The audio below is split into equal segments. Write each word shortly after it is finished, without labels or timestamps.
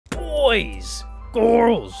Boys,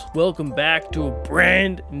 girls, welcome back to a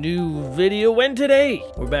brand new video, and today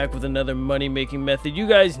we're back with another money-making method. You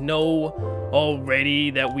guys know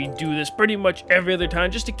already that we do this pretty much every other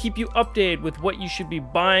time just to keep you updated with what you should be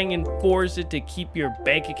buying in Forza to keep your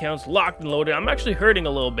bank accounts locked and loaded. I'm actually hurting a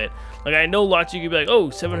little bit. Like, I know lots of you could be like, oh,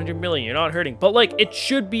 700 million, you're not hurting, but like, it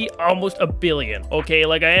should be almost a billion, okay?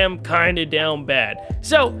 Like, I am kind of down bad.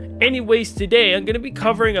 So anyways, today I'm going to be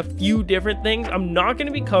covering a few different things. I'm not going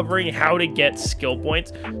to be covering how to get skill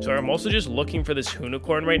points. So I'm also just looking for this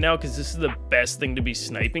unicorn right now because this is the best thing to be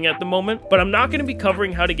sniping at the moment. But I'm not going to be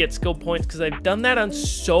covering how to get skill points because I've done that on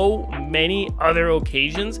so many other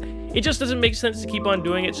occasions. It just doesn't make sense to keep on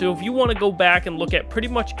doing it. So if you want to go back and look at pretty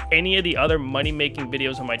much any of the other money-making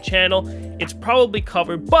videos on my channel, it's probably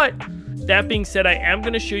covered. But that being said, I am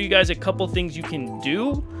going to show you guys a couple things you can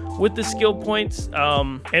do with the skill points,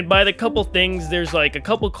 and by the couple things, there's like a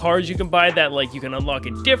couple cars you can buy that like you can unlock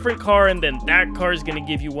a different car, and then that car is going to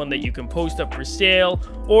give you one that you can post up for sale,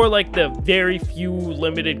 or like the very few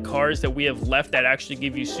limited cars that we have left that actually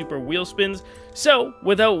give you super wheel spins. So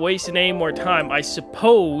without wasting any more time, I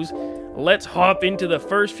suppose let's hop into the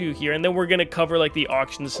first few here, and then we're going to cover like the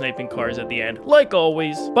auction sniping cars at the end, like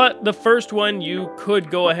always. But the first one you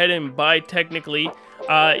could go ahead and buy technically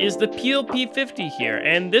is the PLP50 here,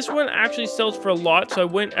 and this one actually sells for a lot, so I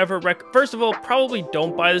wouldn't ever first of all, probably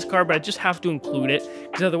don't buy this car, but I just have to include it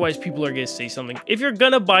because otherwise people are going to say something. If you're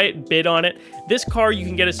gonna buy it, bid on it. This car, you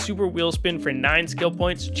can get a super wheel spin for 9 skill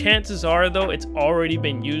points. Chances are though, it's already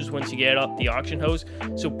been used once you get up the auction house,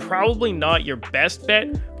 so probably not your best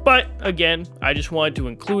bet. But again, I just wanted to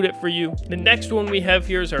include it for you. The next one we have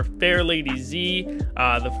here is our Fair Lady Z,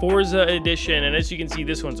 the Forza edition. And as you can see,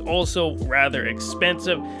 this one's also rather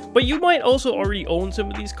expensive. But you might also already own some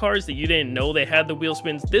of these cars that you didn't know they had the wheel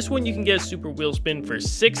spins. This one you can get a super wheel spin for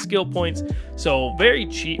 6 skill points. So very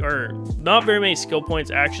cheap, or not very many skill points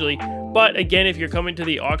actually. But again, if you're coming to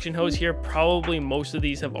the auction house here, probably most of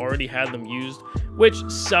these have already had them used, which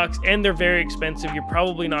sucks, and they're very expensive. You're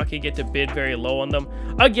probably not going to get to bid very low on them.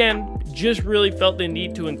 Again, just really felt the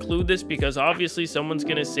need to include this because obviously someone's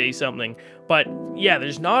going to say something. But yeah,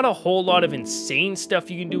 there's not a whole lot of insane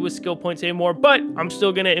stuff you can do with skill points anymore, but I'm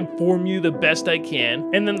still going to inform you the best I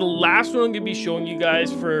can. And then the last one I'm going to be showing you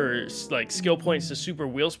guys for like skill points to super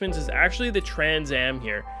wheel spins is actually the Trans Am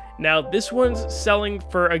here. Now, this one's selling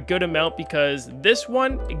for a good amount because this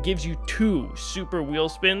one gives you 2 super wheel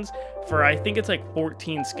spins for, I think it's like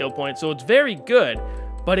 14 skill points. So it's very good.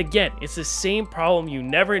 But again, it's the same problem. You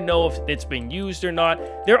never know if it's been used or not.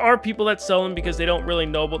 There are people that sell them because they don't really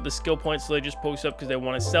know about the skill points, so they just post up because they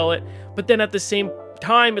want to sell it. But then at the same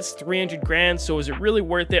time, it's 300 grand, so is it really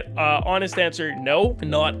worth it? Honest answer, no,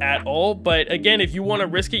 not at all. But again, if you want to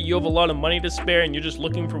risk it, you have a lot of money to spare and you're just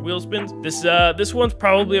looking for wheel spins, this one's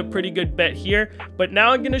probably a pretty good bet here. But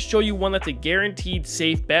now I'm going to show you one that's a guaranteed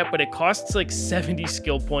safe bet, but it costs like 70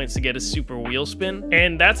 skill points to get a super wheel spin,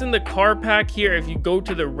 and that's in the car pack here. If you go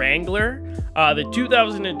to the Wrangler, the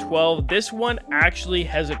 2012, this one actually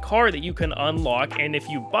has a car that you can unlock, and if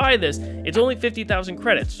you buy this, it's only 50,000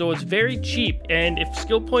 credits, so it's very cheap. And if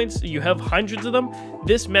skill points, you have hundreds of them,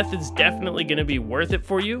 this method's definitely going to be worth it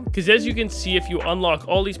for you, because as you can see, if you unlock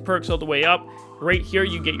all these perks all the way up, right here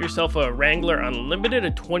you get yourself a Wrangler Unlimited,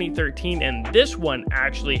 a 2013, and this one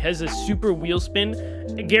actually has a super wheel spin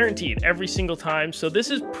guaranteed every single time. So this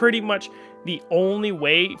is pretty much the only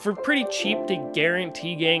way for pretty cheap to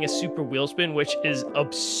guarantee getting a super wheel spin, which is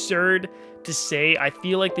absurd to say. I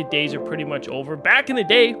feel like the days are pretty much over. Back in the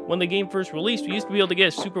day when the game first released, we used to be able to get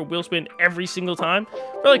a super wheel spin every single time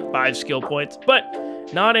for like 5 skill points, but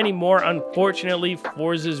not anymore. Unfortunately,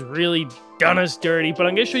 Forza's really done us dirty. But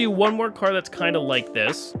I'm going to show you one more car that's kind of like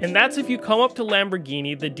this, and that's if you come up to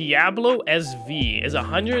Lamborghini, the Diablo SV is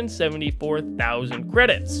 174,000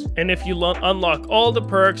 credits. And if you unlock all the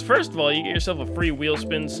perks, first of all, you get yourself a free wheel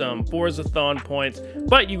spin, some Forza-thon points,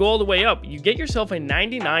 but you go all the way up, you get yourself a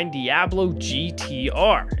 99 Diablo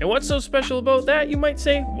GTR. And what's so special about that, you might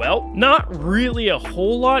say? Well, not really a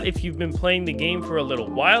whole lot if you've been playing the game for a little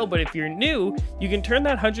while, but if you're new, you can turn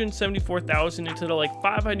that 174,000 into the like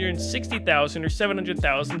 560,000 or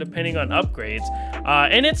 700,000 depending on upgrades,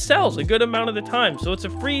 and it sells a good amount of the time. So it's a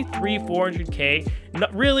free 300-400k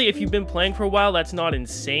Not really, if you've been playing for a while, that's not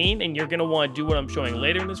insane, and you're going to want to do what I'm showing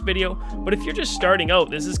later in this video. But if you're just starting out,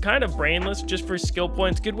 this is kind of brainless, just for skill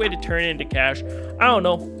points. Good way to turn it into cash. I don't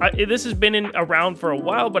know. This has been around for a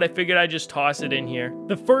while, but I figured I'd just toss it in here.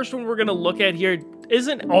 The first one we're going to look at here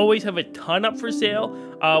isn't always have a ton up for sale,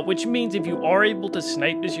 which means if you are able to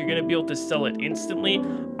snipe this, you're going to be able to sell it instantly.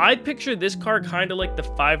 I picture this car kind of like the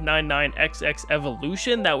 599XX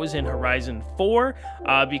Evolution that was in Horizon 4,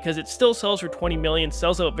 because it still sells for 20 million,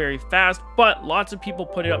 sells out very fast, but lots of people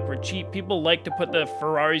put it up for cheap. People like to put the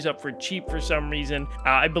Ferraris up for cheap for some reason.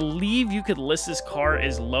 I believe you could list this car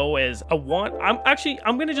as low as a one. I'm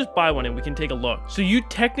going to just buy one and we can take a look. So you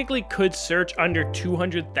technically could search under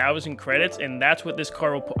 200,000 credits, and that's what this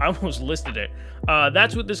car will, I almost listed it.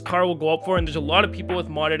 That's what this car will go up for, and there's a lot of people with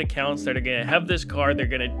modded accounts that are going to have this car. They're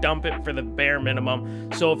going to dump it for the bare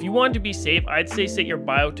minimum. So if you want to be safe, I'd say set your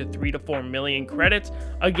buyout to 3 to 4 million credits.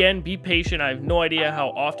 Again, be patient. I have no idea how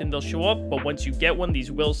often they'll show up, but once you get one,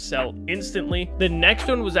 these will sell instantly. The next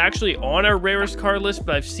one was actually on our rarest car list,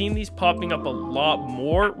 but I've seen these popping up a lot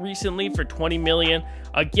more recently for 20 million.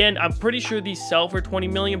 Again, I'm pretty sure these sell for 20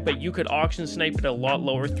 million, but you could auction snipe it a lot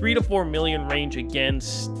lower. 3 to 4 million range again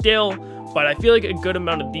still, but I feel like a good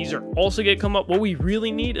amount of these are also gonna come up. What we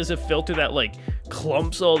really need is a filter that like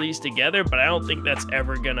clumps all these together, but I don't think that's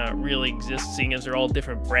ever gonna really exist, seeing as they're all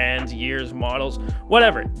different brands, years, models,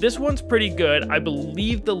 whatever. This one's pretty good. I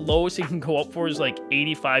believe the lowest it can go up for is like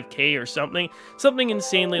 85k or something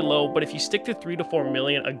insanely low, but if you stick to 3 to 4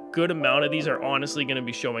 million, a good amount of these are honestly gonna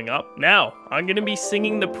be showing up. Now, I'm gonna be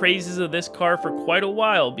singing the praises of this car for quite a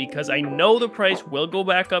while, because I know the price will go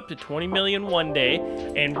back up to 20 million one day,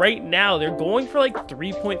 and right now they're going for like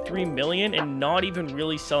 3.3 million and not even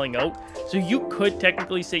really selling out. So you could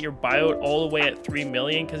technically set your buyout all the way at 3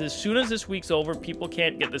 million, because as soon as this week's over, people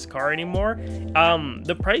can't get this car anymore.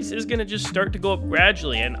 The price is going to just start to go up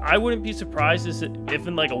gradually, and I wouldn't be surprised if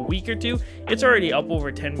in like a week or two it's already up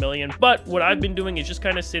over 10 million. But what I've been doing is just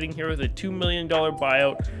kind of sitting here with a $2 million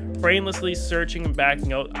buyout, brainlessly searching and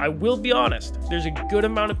backing out. I will be honest, there's a good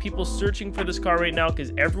amount of people searching for this car right now,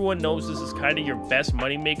 because everyone knows this is kind of your best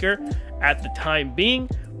money maker at the time being,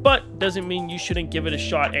 but doesn't mean you shouldn't give it a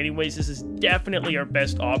shot anyways. This is definitely our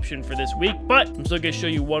best option for this week, but I'm still gonna show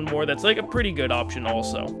you one more that's like a pretty good option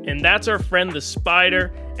also, and that's our friend the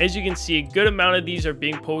Spider. As you can see, a good amount of these are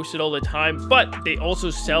being posted all the time, but they also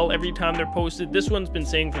sell every time they're posted. This one's been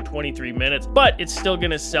saying for 23 minutes, but it's still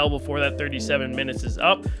gonna sell before that 37 minutes is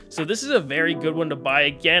up. So this is a very good one to buy.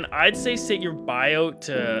 Again, I'd say set your buyout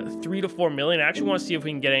to 3 to 4 million. I actually want to see if we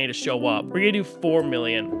can get any to show up. We're gonna do 4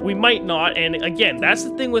 million. We might not, and again, that's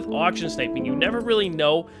the thing with auction sniping. You never really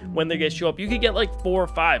know when they're gonna show up. You could get like 4 or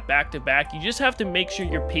 5 back to back. You just have to make sure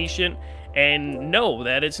you're patient and know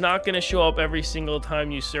that it's not going to show up every single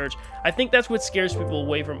time you search. I think that's what scares people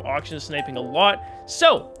away from auction sniping a lot.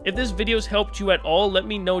 So if this video's helped you at all, let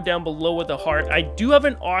me know down below with a heart. I do have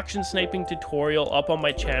an auction sniping tutorial up on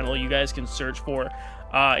my channel you guys can search for.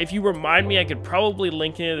 If you remind me, I could probably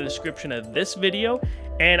link it in the description of this video.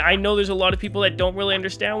 And I know there's a lot of people that don't really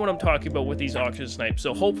understand what I'm talking about with these auction snipes,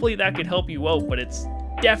 so hopefully that could help you out. But it's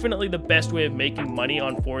definitely the best way of making money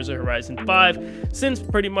on Forza Horizon 5, since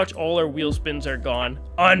pretty much all our wheel spins are gone,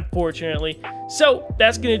 unfortunately. So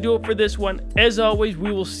that's gonna do it for this one. As always,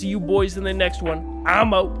 we will see you boys in the next one.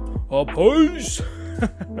 I'm out. Peace.